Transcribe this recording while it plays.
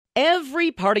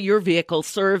Every part of your vehicle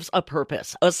serves a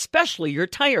purpose, especially your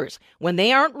tires. When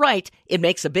they aren't right, it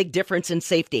makes a big difference in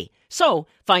safety. So,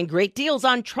 find great deals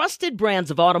on trusted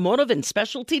brands of automotive and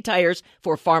specialty tires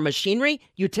for farm machinery,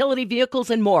 utility vehicles,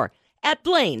 and more at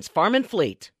Blaine's Farm and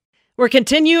Fleet. We're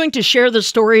continuing to share the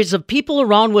stories of people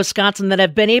around Wisconsin that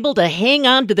have been able to hang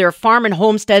on to their farm and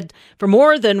homestead for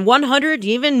more than 100,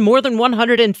 even more than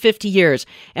 150 years.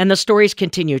 And the stories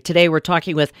continue. Today we're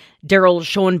talking with Daryl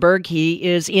Schoenberg. He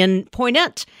is in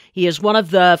Poynette. He is one of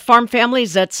the farm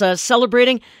families that's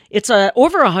celebrating. It's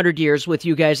over 100 years with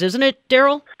you guys, isn't it,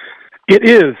 Daryl? It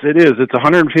is. It's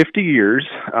 150 years.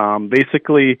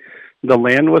 Basically, the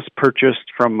land was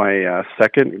purchased from my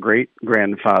second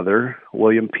great-grandfather,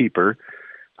 William Pieper,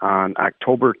 on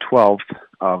October 12th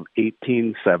of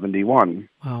 1871.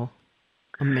 Wow.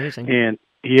 Amazing. And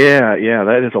yeah,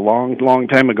 that is a long, long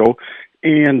time ago.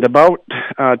 And about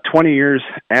 20 years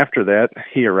after that,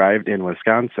 he arrived in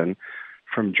Wisconsin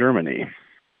from Germany.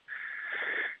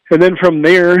 And then from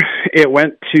there, it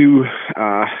went to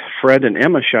Fred and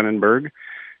Emma Schoenberg,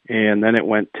 and then it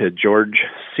went to George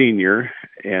Sr.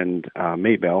 and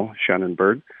Maybelle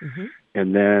Schoenberg. Mm-hmm.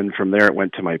 And then from there it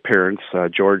went to my parents,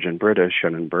 George and Britta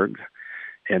Schoenberg.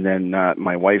 And then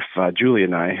my wife, Julie,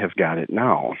 and I have got it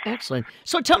now. Excellent.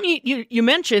 So tell me, you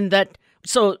mentioned that,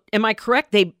 so am I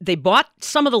correct, they bought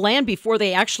some of the land before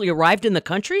they actually arrived in the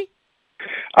country?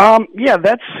 Yeah,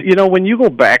 that's, when you go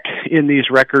back in these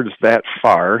records that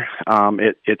far,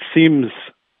 it seems,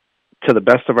 to the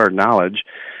best of our knowledge,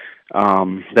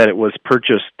 that it was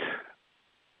purchased,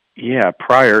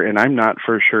 prior, and I'm not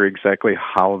for sure exactly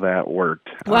how that worked.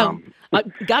 Well,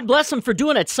 God bless them for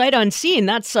doing it sight unseen.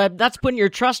 That's putting your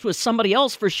trust with somebody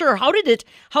else for sure. How did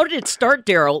it start,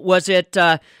 Daryl?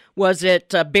 Was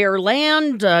it bare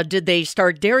land? Did they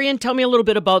start dairying? Tell me a little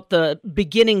bit about the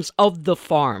beginnings of the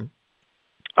farm.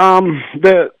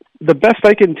 The best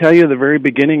I can tell you, the very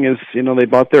beginning is, they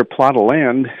bought their plot of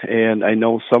land, and I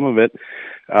know some of it,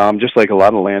 just like a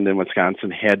lot of land in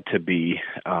Wisconsin, had to be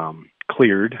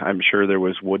cleared. I'm sure there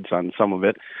was woods on some of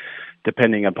it,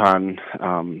 depending upon,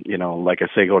 like I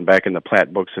say, going back in the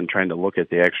plat books and trying to look at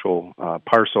the actual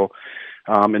parcel.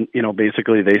 And,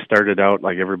 basically they started out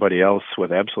like everybody else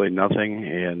with absolutely nothing,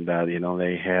 and,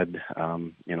 they had,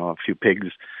 a few pigs,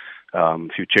 a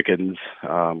few chickens,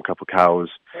 a couple cows.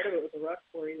 Part of it was a rock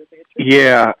quarry that they had.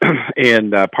 Yeah,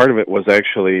 and part of it was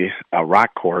actually a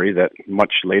rock quarry that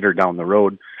much later down the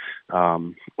road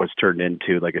was turned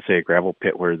into, like I say, a gravel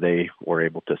pit where they were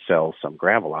able to sell some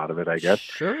gravel out of it, I guess.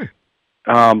 Sure.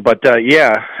 Other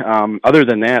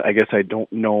than that, I guess I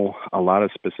don't know a lot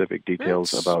of specific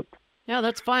details about. Yeah,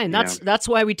 that's fine. That's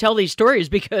why we tell these stories,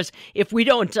 because if we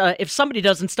don't, if somebody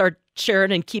doesn't start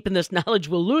sharing and keeping this knowledge,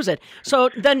 we'll lose it. So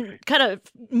then kind of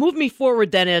move me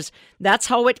forward then, as that's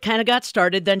how it kind of got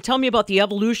started. Then tell me about the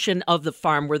evolution of the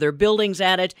farm. Were there buildings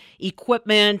added,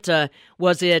 equipment?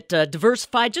 Was it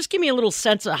diversified? Just give me a little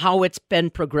sense of how it's been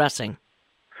progressing.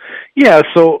 Yeah,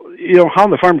 so, how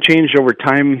the farm changed over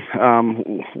time,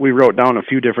 we wrote down a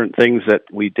few different things that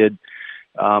we did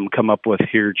come up with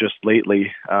here just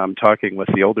lately, talking with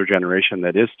the older generation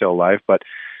that is still alive. But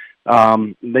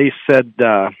they said,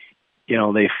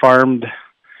 they farmed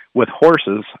with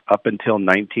horses up until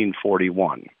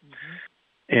 1941.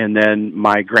 Mm-hmm. And then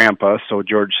my grandpa, so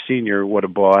George Sr., would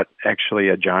have bought actually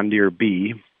a John Deere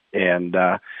B, and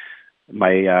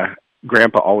my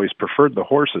grandpa always preferred the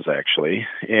horses, actually.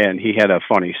 And he had a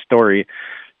funny story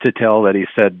to tell that he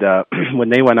said when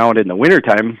they went out in the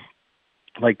wintertime,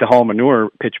 like the haul manure,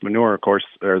 pitch manure, of course,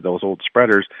 or those old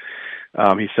spreaders,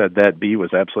 he said that bee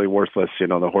was absolutely worthless.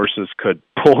 The horses could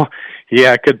pull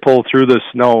through the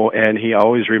snow, and he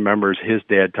always remembers his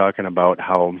dad talking about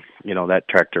how, that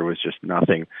tractor was just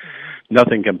nothing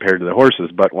compared to the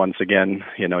horses. But once again,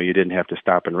 you didn't have to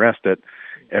stop and rest it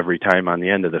every time on the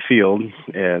end of the field.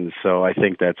 And so I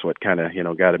think that's what kind of,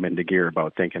 got him into gear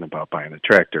about thinking about buying a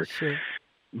tractor. Sure.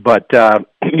 But,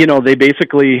 they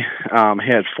basically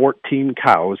had 14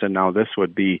 cows, and now this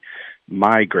would be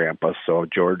my grandpa, so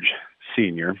George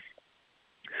Sr.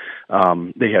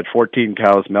 They had 14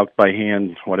 cows milked by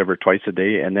hand, twice a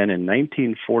day. And then in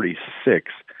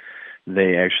 1946,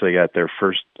 they actually got their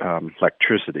first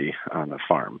electricity on the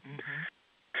farm.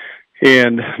 Mm-hmm.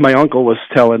 And my uncle was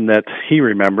telling that he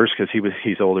remembers, because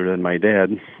he's older than my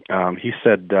dad. He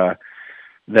said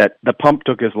that the pump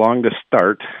took as long to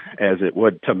start as it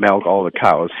would to milk all the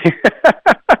cows.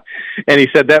 And he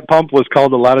said that pump was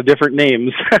called a lot of different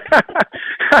names.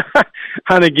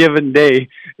 on a given day.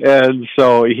 And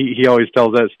so he always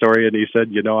tells that story, and he said,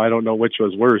 I don't know which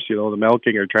was worse, the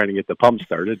milking or trying to get the pump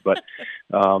started. But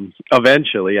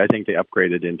eventually, I think they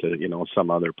upgraded into, some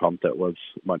other pump that was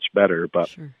much better. But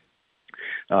Sure.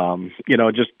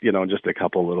 just a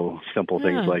couple little simple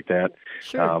things like that.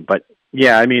 Sure. But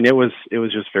yeah, I mean, it was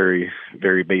just very,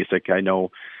 very basic. I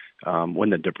know when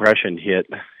the Depression hit,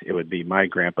 it would be my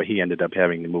grandpa. He ended up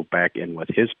having to move back in with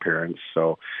his parents.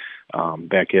 So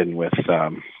back in with,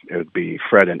 it would be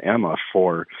Fred and Emma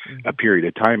for a period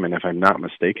of time. And if I'm not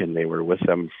mistaken, they were with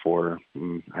them for,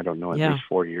 I don't know, at least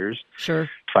 4 years. Sure.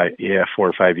 4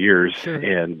 or 5 years. Sure.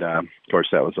 And of course,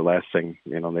 that was the last thing,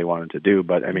 they wanted to do.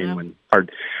 But I mean, when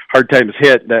hard times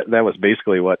hit, that was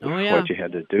basically what you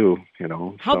had to do,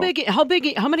 How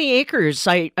big, how many acres?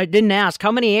 I didn't ask.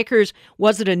 How many acres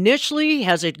was it initially?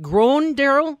 Has it grown,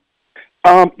 Daryl?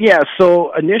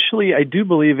 So initially I do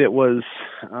believe it was,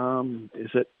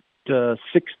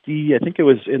 60, I think it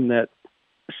was in that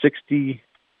 60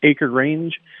 acre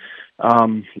range.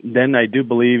 Then I do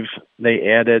believe they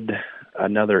added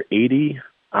another 80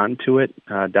 onto it,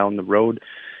 down the road.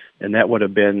 And that would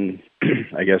have been,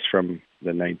 I guess, from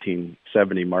the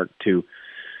 1970 mark or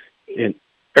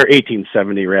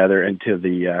 1870 rather, into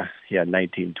the,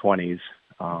 1920s.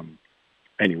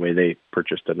 Anyway, they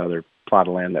purchased another plot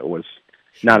of land that was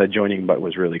not adjoining, but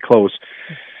was really close.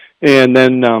 And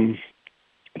then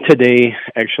today,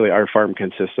 actually, our farm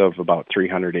consists of about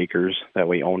 300 acres that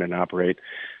we own and operate.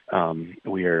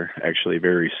 We are actually a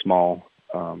very small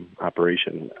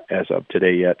operation as of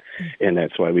today yet, and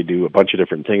that's why we do a bunch of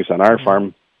different things on our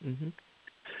farm.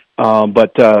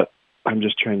 But I'm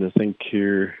just trying to think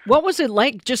here. What was it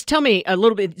like? Just tell me a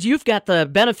little bit. You've got the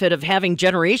benefit of having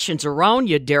generations around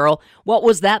you, Daryl. What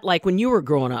was that like when you were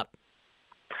growing up?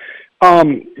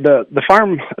 The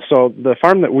farm, so the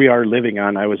farm that we are living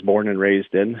on, I was born and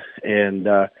raised in, and,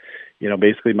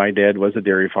 basically my dad was a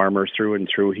dairy farmer through and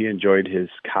through. He enjoyed his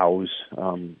cows,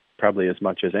 probably as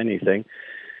much as anything.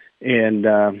 And,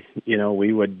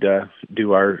 we would,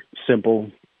 do our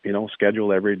simple,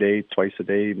 schedule every day, twice a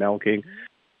day, milking.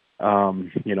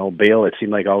 Bale, it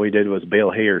seemed like all we did was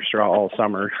bale hay or straw all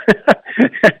summer.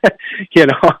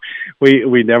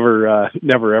 We never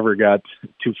ever got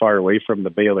too far away from the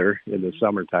baler in the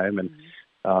summertime. And,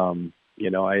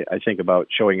 I think about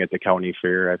showing at the county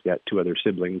fair. I've got two other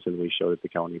siblings, and we showed at the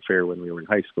county fair when we were in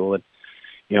high school. And,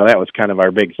 that was kind of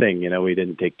our big thing. We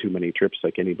didn't take too many trips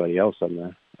like anybody else on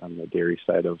the dairy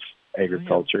side of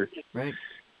agriculture. Right.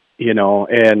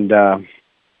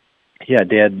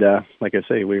 Dad, like I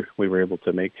say, we were able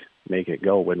to make it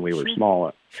go when we were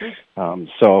small. Sure.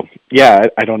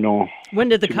 I don't know. When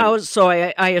did the cows, so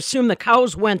I assume the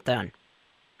cows went then?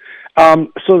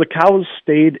 So the cows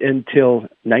stayed until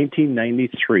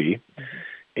 1993,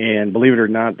 and believe it or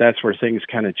not, that's where things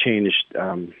kind of changed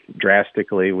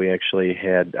drastically. We actually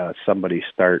had somebody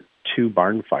start 2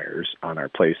 barn fires on our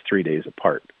place 3 days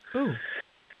apart. Ooh.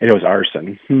 And it was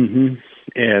arson.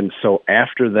 And so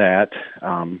after that,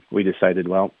 we decided,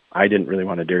 well, I didn't really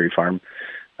want a dairy farm.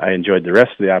 I enjoyed the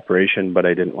rest of the operation, but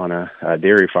I didn't want a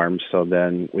dairy farm. So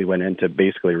then we went into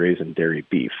basically raising dairy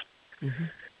beef.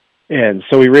 And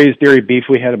so we raised dairy beef.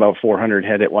 We had about 400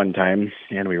 head at one time,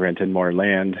 and we rented more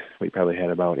land. We probably had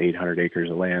about 800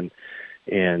 acres of land.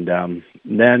 And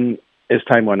then as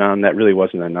time went on, that really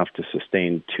wasn't enough to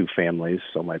sustain 2 families,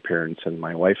 so my parents and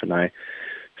my wife and I.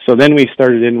 So then we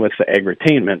started in with the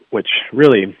agritainment, which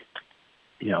really,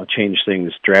 changed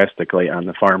things drastically on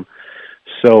the farm.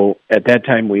 So at that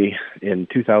time, in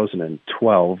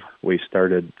 2012, we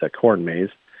started the corn maze,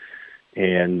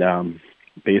 and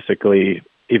basically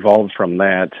evolved from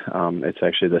that. It's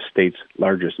actually the state's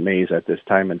largest maze at this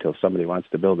time until somebody wants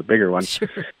to build a bigger one. Sure.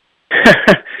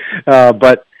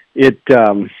 But it,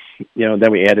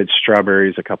 then we added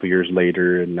strawberries a couple years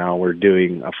later, and now we're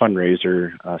doing a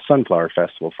fundraiser, Sunflower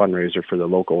Festival fundraiser for the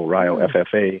local Rio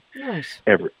FFA. Nice.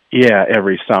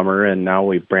 Every summer, and now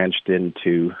we've branched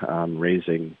into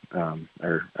raising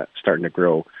or starting to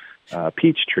grow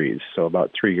peach trees. So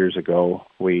about 3 years ago,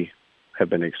 we have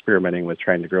been experimenting with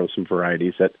trying to grow some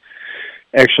varieties that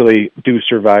actually do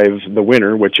survive the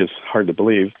winter, which is hard to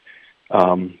believe.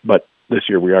 But this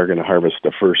year we are going to harvest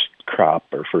the first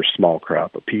small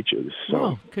crop of peaches. So,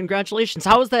 oh, congratulations.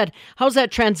 How's that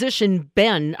transition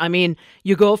been? I mean,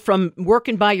 you go from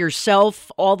working by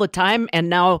yourself all the time and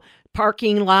now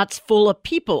parking lots full of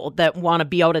people that want to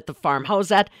be out at the farm. How's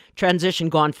that transition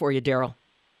gone for you, Daryl?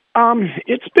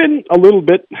 It's been a little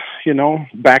bit,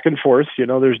 back and forth.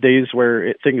 There's days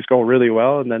where things go really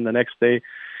well, and then the next day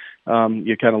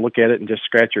you kind of look at it and just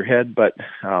scratch your head. But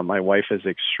my wife is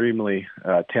extremely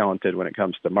talented when it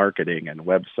comes to marketing and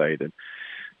website,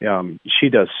 and she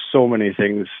does so many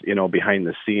things, behind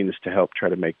the scenes to help try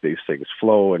to make these things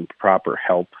flow and proper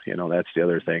help. That's the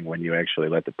other thing when you actually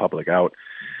let the public out.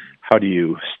 How do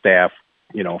you staff,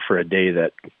 for a day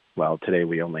that, well, today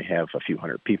we only have a few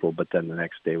hundred people, but then the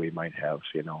next day we might have,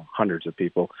 hundreds of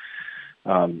people.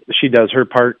 She does her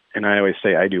part, and I always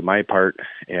say I do my part,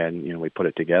 and, we put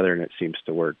it together and it seems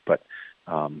to work. But,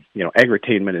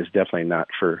 agritainment is definitely not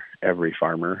for every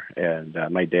farmer. And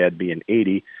my dad being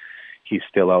 80, he's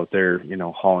still out there,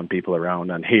 hauling people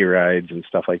around on hay rides and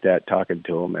stuff like that, talking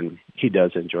to them, and he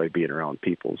does enjoy being around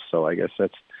people. So I guess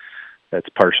that's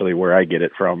partially where I get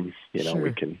it from.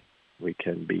 Sure. We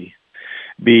can be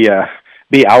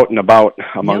out and about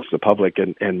amongst the public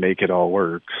and make it all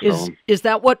work. So. Is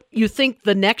that what you think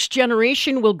the next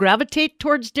generation will gravitate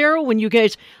towards, Darryl? When you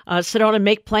guys sit down and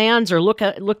make plans or look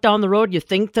down the road, you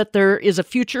think that there is a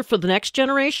future for the next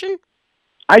generation?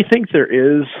 I think there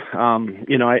is.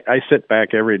 I sit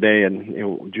back every day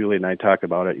and Julie and I talk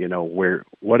about it.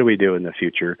 What do we do in the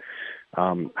future?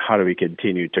 How do we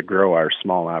continue to grow our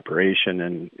small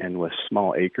operation? And with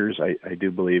small acres, I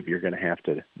do believe you're going to have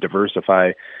to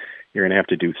diversify. You're going to have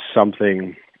to do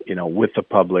something, with the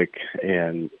public,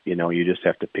 and, you just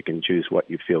have to pick and choose what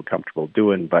you feel comfortable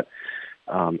doing. But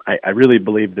I really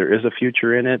believe there is a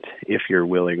future in it if you're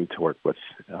willing to work with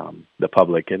the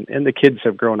public. And the kids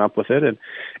have grown up with it,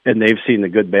 and they've seen the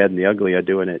good, bad, and the ugly of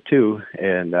doing it too.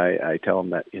 And I tell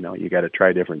them that, you got to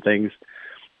try different things.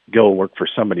 Go work for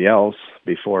somebody else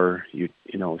before you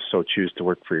so choose to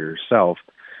work for yourself,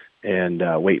 and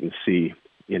wait and see,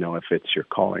 if it's your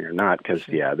calling or not. Because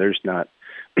there's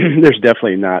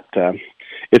definitely not.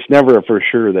 It's never a for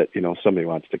sure that somebody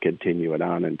wants to continue it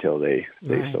on until they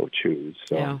so choose.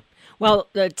 So. Yeah. Well,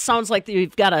 it sounds like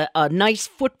you've got a nice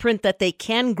footprint that they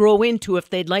can grow into if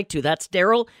they'd like to. That's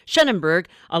Darryl Schenenberg,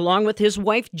 along with his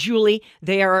wife, Julie.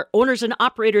 They are owners and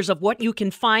operators of what you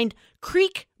can find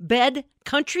Creek Bed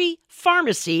Country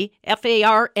Pharmacy,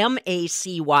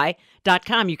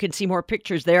 FARMACY.com. You can see more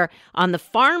pictures there on the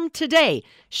farm today,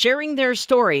 sharing their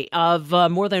story of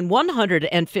more than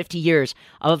 150 years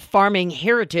of farming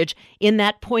heritage in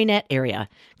that Poynette area.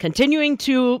 Continuing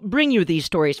to bring you these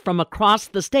stories from across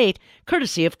the state,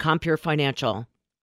 courtesy of Compure Financial.